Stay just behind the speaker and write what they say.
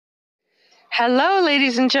Hello,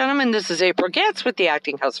 ladies and gentlemen. This is April Getz with the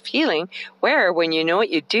Acting House of Healing, where when you know what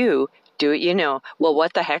you do what you know. Well,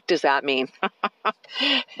 what the heck does that mean?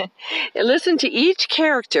 Listen, to each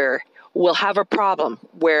character will have a problem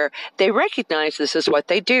where they recognize this is what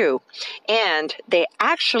they do, and they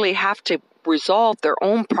actually have to resolve their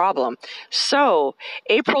own problem. So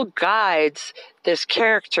April guides this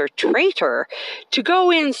character, Traitor, to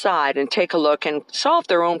go inside and take a look and solve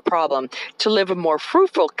their own problem to live a more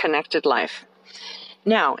fruitful, connected life.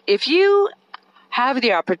 Now, if you have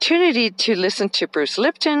the opportunity to listen to Bruce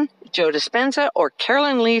Lipton, Joe Dispenza, or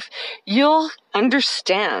Carolyn Leaf, you'll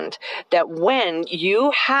understand that when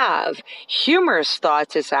you have humorous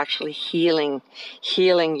thoughts, it's actually healing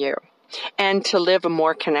you, and to live a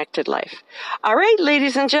more connected life. All right,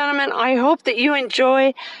 ladies and gentlemen, I hope that you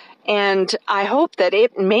enjoy, and I hope that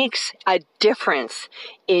it makes a difference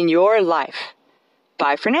in your life.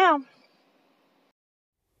 Bye for now.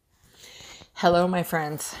 Hello, my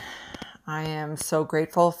friends. I am so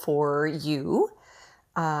grateful for you.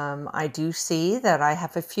 I do see that I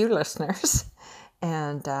have a few listeners,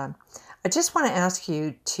 and I just want to ask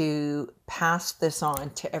you to pass this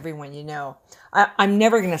on to everyone you know. I'm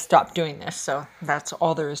never going to stop doing this, so that's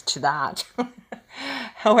all there is to that.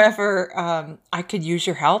 However, I could use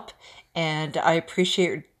your help, and I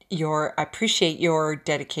appreciate your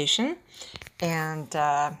dedication. And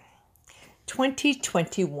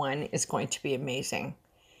 2021 is going to be amazing.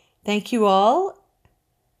 Thank you all,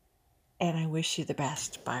 and I wish you the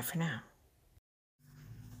best. Bye for now.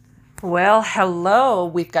 Well, hello.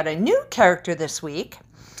 We've got a new character this week,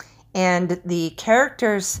 and the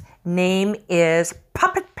character's name is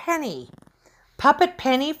Puppet Penny. Puppet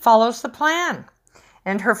Penny follows the plan,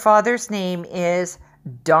 and her father's name is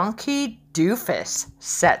Donkey Doofus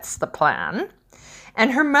sets the plan,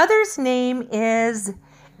 and her mother's name is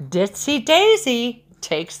Ditsy Daisy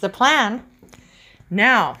takes the plan.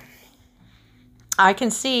 Now, I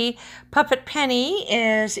can see Puppet Penny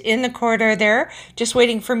is in the corridor there, just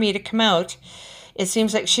waiting for me to come out. It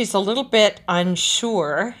seems like she's a little bit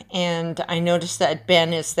unsure, and I noticed that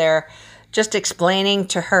Ben is there just explaining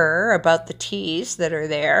to her about the teas that are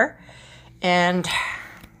there. And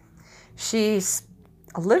she's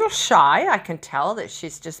a little shy. I can tell that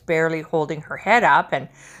she's just barely holding her head up and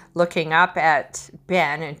looking up at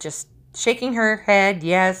Ben and just shaking her head,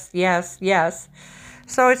 yes, yes, yes.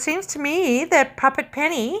 So it seems to me that Puppet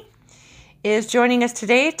Penny is joining us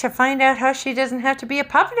today to find out how she doesn't have to be a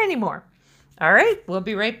puppet anymore. All right, we'll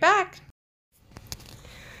be right back.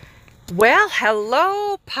 Well,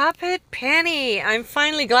 hello, Puppet Penny. I'm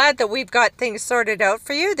finally glad that we've got things sorted out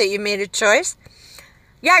for you, that you made a choice.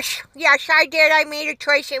 Yes, I did. I made a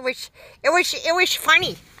choice. It was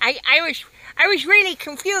funny. I was really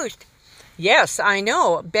confused. Yes, I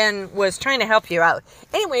know. Ben was trying to help you out.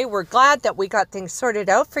 Anyway, we're glad that we got things sorted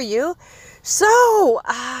out for you. So,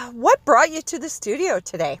 what brought you to the studio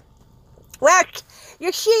today? Well,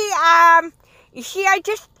 you see, I'm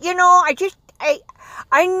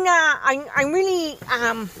really,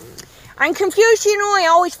 I'm confused, I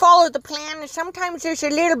always follow the plan, and sometimes there's a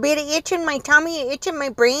little bit of itch in my tummy, itch in my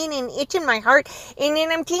brain, and itch in my heart, and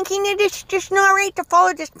then I'm thinking that it's just not right to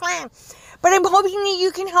follow this plan. But I'm hoping that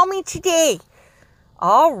you can help me today.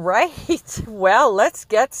 All right. Well, let's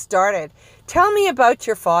get started. Tell me about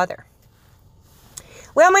your father.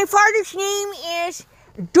 Well, my father's name is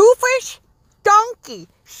Doofus Donkey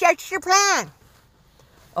Sets the Plan.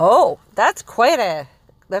 Oh, that's quite a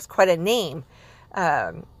name.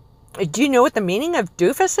 Do you know what the meaning of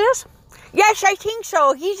doofus is? Yes, I think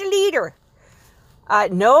so. He's a leader.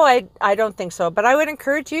 No, I don't think so. But I would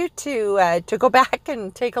encourage you to go back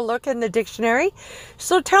and take a look in the dictionary.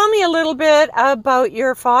 So tell me a little bit about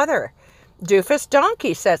your father. Doofus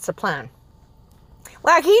Donkey sets the plan.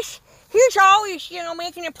 Well, he's always,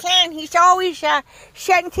 making a plan. He's always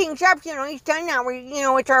setting things up. He's done that.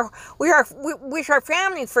 With our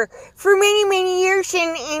family for many, many years,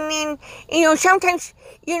 and sometimes,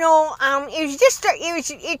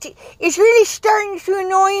 it's really starting to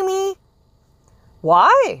annoy me.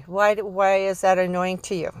 Why? Why is that annoying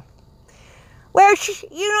to you? Well, it's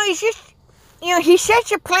just, he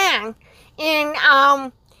sets a plan,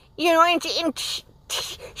 and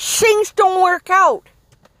things don't work out.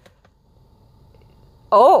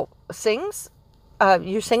 Oh, things?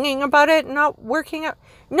 You're singing about it not working out?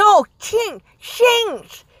 No, things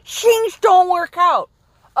don't work out.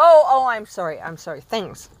 Oh, I'm sorry.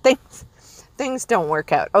 Things don't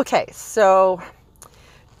work out. Okay, so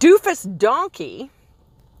Doofus Donkey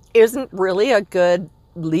isn't really a good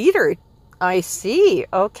leader. I see.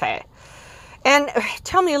 Okay. And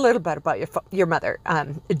tell me a little bit about your mother,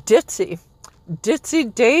 Ditsy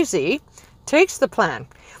Daisy takes the plan.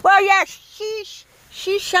 Well, yeah, she's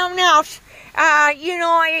something else. I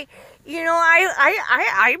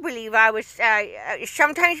believe I was.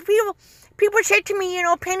 Sometimes people said to me,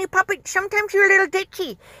 Penny Puppet, sometimes you're a little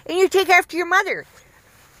ditzy, and you take after your mother.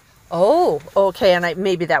 Oh, okay, and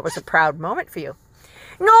maybe that was a proud moment for you.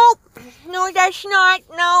 No, that's not.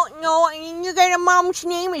 No. I mean, you got a mom's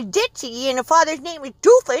name is Ditzy and a father's name is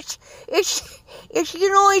Doofus.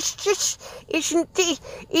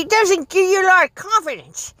 It doesn't give you a lot of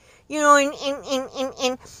confidence. And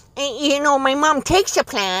my mom takes a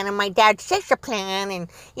plan and my dad takes a plan, and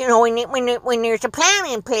when there's a plan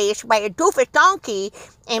in place by a doofus donkey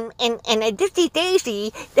and a Ditzy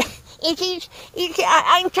Daisy,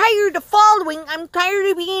 I'm tired of following. I'm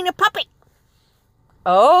tired of being a puppet.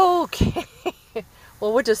 Okay.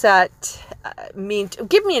 Well, what does that mean?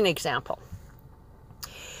 Give me an example.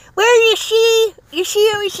 Well, you see, it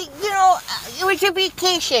was a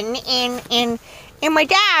vacation, and my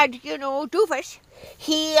dad, Doofus,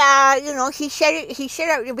 he set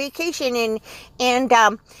out the vacation,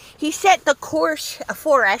 and he set the course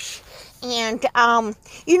for us. And, there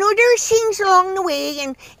were things along the way,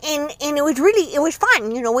 and it was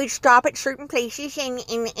fun. We'd stop at certain places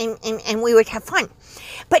and we would have fun.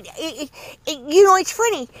 But, it's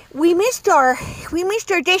funny. We missed our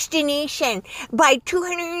destination by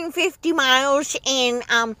 250 miles, and,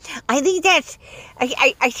 I think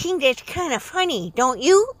that's kind of funny, don't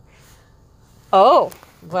you? Oh,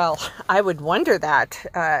 well, I would wonder that,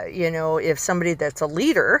 if somebody that's a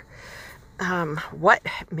leader,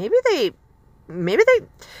 maybe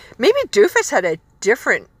Doofus had a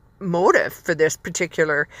different motive for this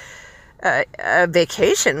particular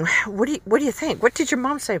vacation. What do you think? What did your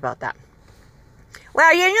mom say about that?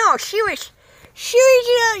 Well, she just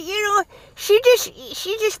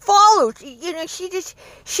follows. She just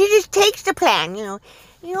takes the plan.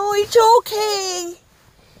 It's okay.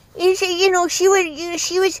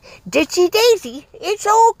 She was Ditzy Daisy. It's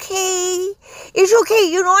okay.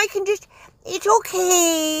 I can just. It's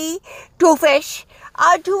okay, Doofus.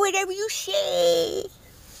 I'll do whatever you say.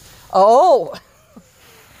 Oh.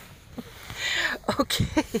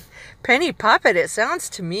 Okay. Penny Puppet, it sounds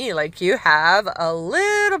to me like you have a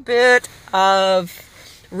little bit of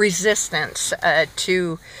resistance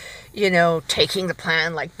to, taking the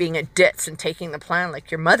plan, like being a ditz, and taking the plan like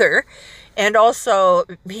your mother, and also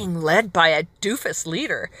being led by a doofus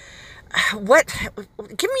leader.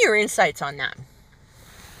 Give me your insights on that.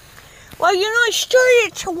 Well, I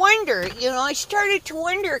started to wonder, because,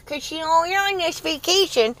 on this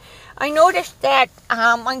vacation, I noticed that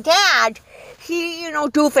my dad, he,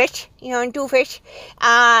 Doofus,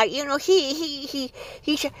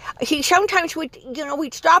 he sometimes would,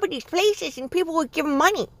 we'd stop at these places and people would give him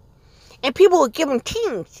money. And people would give him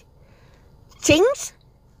things. Things?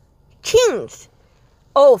 Things.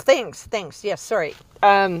 Oh, things. Yes, sorry.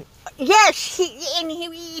 Yes,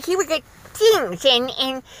 he would get things, and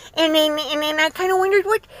then I kind of wondered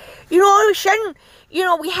what, all of a sudden,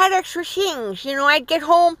 we had extra things. I'd get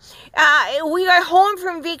home, we got home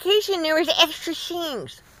from vacation, there was extra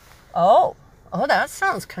things. Oh, that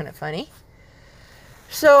sounds kind of funny.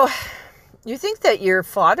 So, you think that your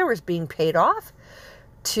father was being paid off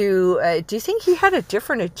to, do you think he had a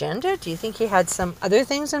different agenda? Do you think he had some other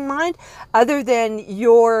things in mind other than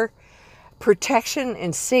your protection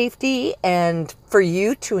and safety and for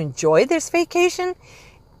you to enjoy this vacation?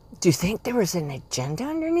 Do you think there was an agenda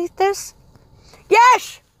underneath this?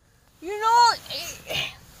 Yes!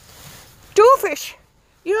 Doofus,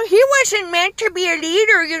 he wasn't meant to be a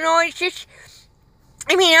leader, it's just,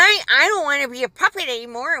 I don't want to be a puppet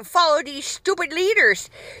anymore and follow these stupid leaders.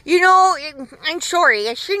 I'm sorry,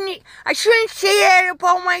 I shouldn't say that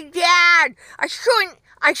about my dad. I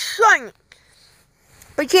shouldn't.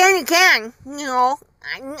 But then again,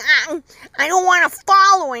 I don't want to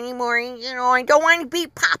follow anymore. I don't want to be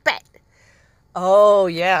puppet. Oh,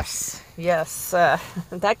 yes.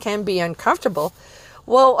 That can be uncomfortable.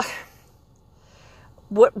 Well,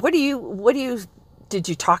 did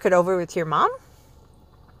you talk it over with your mom?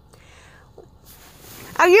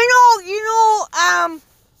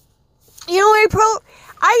 April,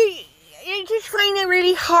 I just find it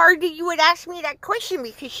really hard that you would ask me that question,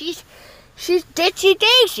 because she's Ditzy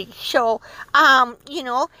Daisy. So,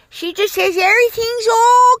 she just says everything's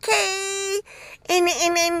okay. And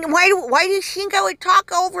why do you think I would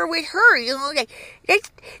talk over with her?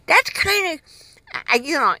 That's kind of,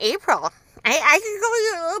 April, I can go a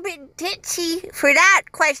little bit ditzy for that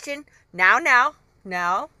question. Now,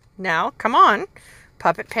 come on,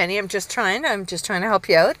 Puppet Penny. I'm just trying to help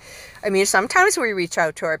you out. Sometimes we reach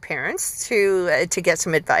out to our parents to get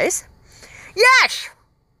some advice. Yes.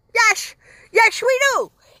 Yes, we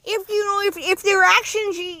do. If their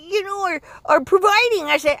actions, are providing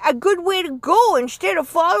us a good way to go instead of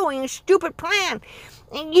following a stupid plan,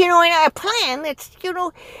 and a plan that's,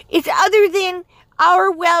 it's other than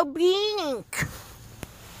our well-being.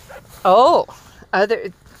 Oh,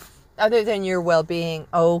 other than your well-being.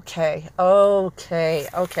 Okay. I'm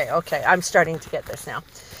starting to get this now.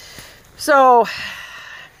 So,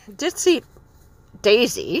 Ditsy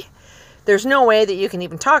Daisy, there's no way that you can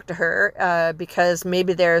even talk to her because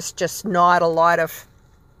maybe there's just not a lot of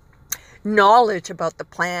knowledge about the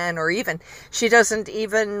plan, or even she doesn't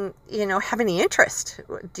even, have any interest.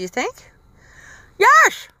 Do you think?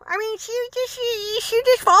 Yes, I mean she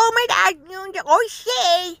just followed my dad.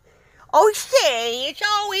 Always say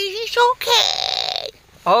it's okay.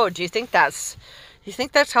 Oh, do you think that's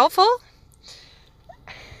helpful?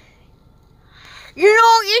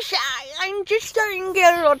 I'm just starting to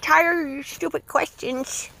get a little tired of your stupid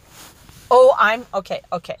questions. Oh, I'm okay.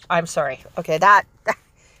 I'm sorry. Okay, that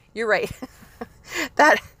you're right.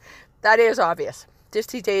 that is obvious.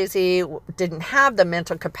 Ditsy Daisy didn't have the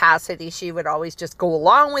mental capacity. She would always just go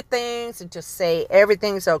along with things and just say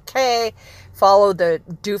everything's okay, follow the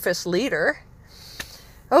doofus leader.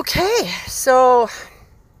 Okay, so,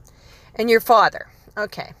 and your father.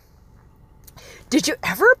 Okay. Did you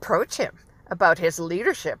ever approach him about his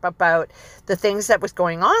leadership, about the things that was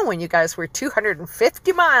going on when you guys were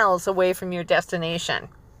 250 miles away from your destination?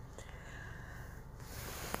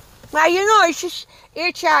 Well, it's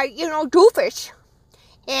doofus.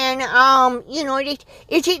 And,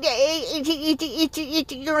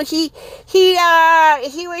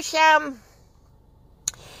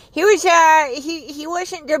 he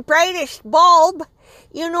wasn't the brightest bulb,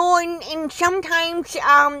 and sometimes,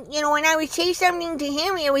 when I would say something to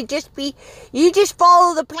him, it would just be, you just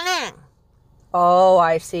follow the plan. Oh,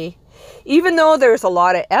 I see. Even though there's a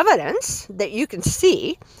lot of evidence that you can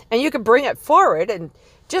see, and you can bring it forward and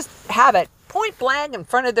just have it point blank in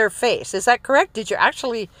front of their face. Is that correct? Did you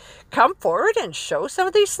actually come forward and show some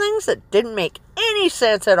of these things that didn't make any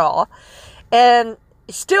sense at all? And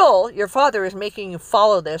still, your father is making you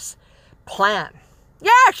follow this plan.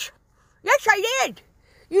 Yes, I did.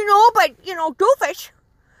 But,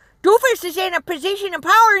 Doofus is in a position of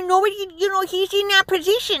power, and nobody, he's in that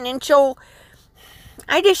position. And so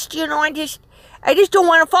I just don't want to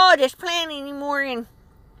follow this plan anymore. And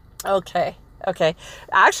Okay.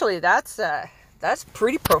 Actually, that's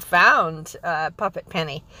pretty profound, Puppet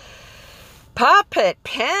Penny. Puppet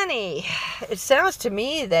Penny. It sounds to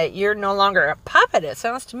me that you're no longer a puppet. It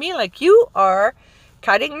sounds to me like you are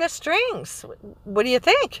cutting the strings. What do you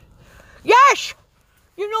think? Yes.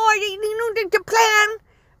 The plan.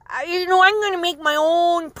 I'm going to make my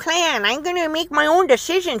own plan. I'm going to make my own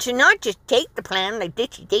decisions and not just take the plan like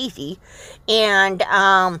Ditsy Daisy. And,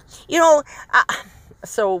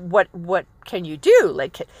 so what can you do?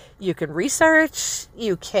 Like, you can research,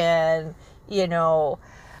 you can,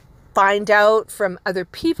 find out from other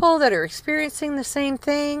people that are experiencing the same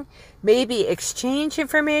thing, maybe exchange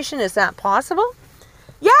information. Is that possible?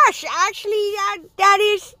 Yes, actually, that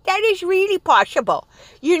is really possible.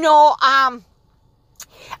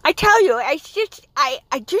 I tell you, I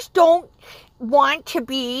just don't want to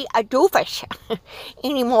be a doofus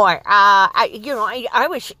anymore. I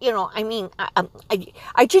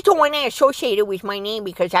just don't want to associate it with my name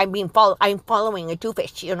because I'm following a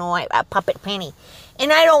doofus, a Puppet Penny,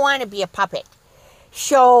 and I don't want to be a puppet.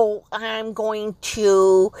 So I'm going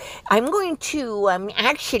to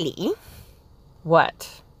actually.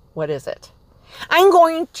 What is it? I'm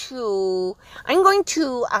going to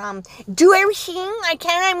do everything I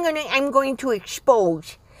can. I'm going to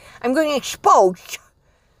expose. I'm going to expose.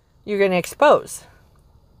 You're going to expose.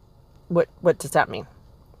 What does that mean?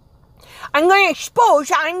 I'm going to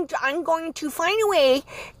expose. I'm going to find a way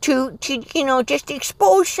to just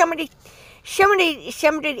expose some of the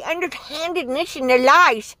underhandedness and the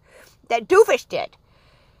lies that Doofus did.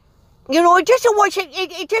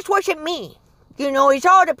 It just wasn't me. It's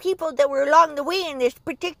all the people that were along the way in this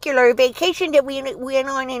particular vacation that we went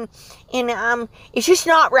on, and it's just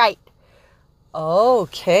not right.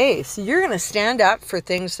 Okay, so you're going to stand up for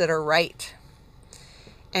things that are right.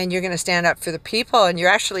 And you're going to stand up for the people, and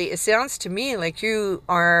it sounds to me like you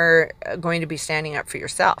are going to be standing up for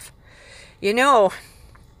yourself. You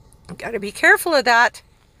got to be careful of that.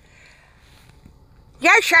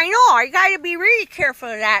 Yes, I know. I got to be really careful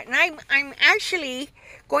of that. And I'm actually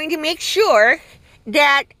going to make sure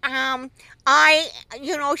that I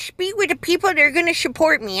speak with the people that are going to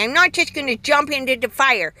support me. I'm not just going to jump into the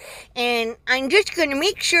fire. And I'm just going to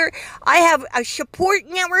make sure I have a support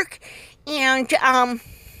network and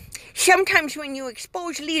sometimes when you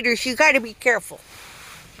expose leaders, you got to be careful.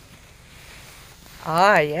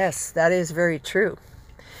 Ah, yes, that is very true.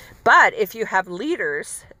 But if you have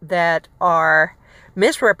leaders that are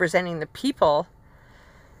misrepresenting the people,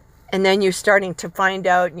 and then you're starting to find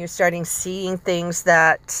out and you're starting seeing things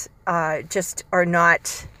that just are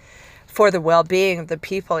not for the well-being of the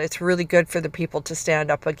people, it's really good for the people to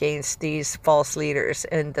stand up against these false leaders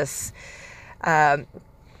and this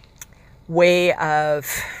way of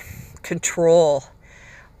control.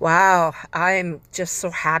 Wow, I'm just so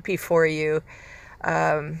happy for you.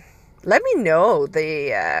 Let me know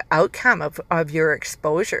the outcome of your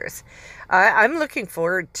exposures. I'm looking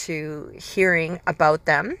forward to hearing about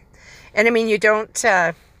them. And I mean, you don't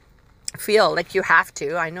feel like you have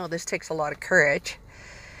to. I know this takes a lot of courage.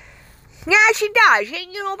 Yeah, she does.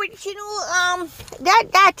 And,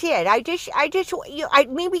 but that's it.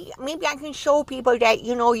 Maybe I can show people that,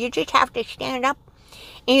 you just have to stand up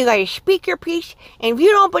and you got to speak your piece. And if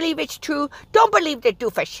you don't believe it's true, don't believe the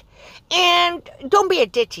doofus. And don't be a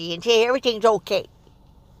ditzy and say everything's okay.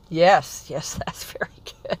 Yes, that's very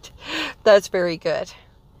good. That's very good.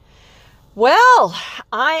 Well,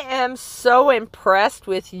 I am so impressed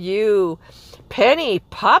with you. Penny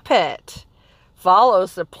Puppet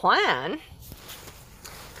follows the plan,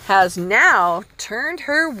 has now turned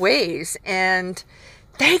her ways, and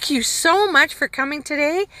thank you so much for coming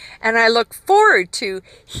today, and I look forward to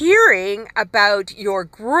hearing about your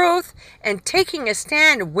growth and taking a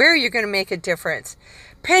stand where you're going to make a difference.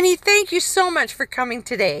 Penny, thank you so much for coming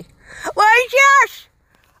today. Well, yes,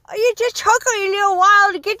 it just took a little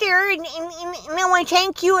while to get there, and I want to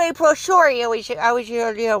thank you, April. Sorry, I was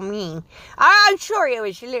a little mean. I'm sorry I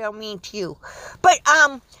was a little mean to you, but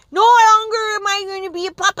no longer am I going to be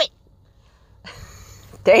a puppet.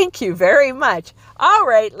 Thank you very much. All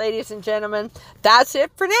right, ladies and gentlemen, that's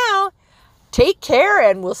it for now. Take care,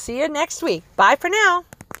 and we'll see you next week. Bye for now.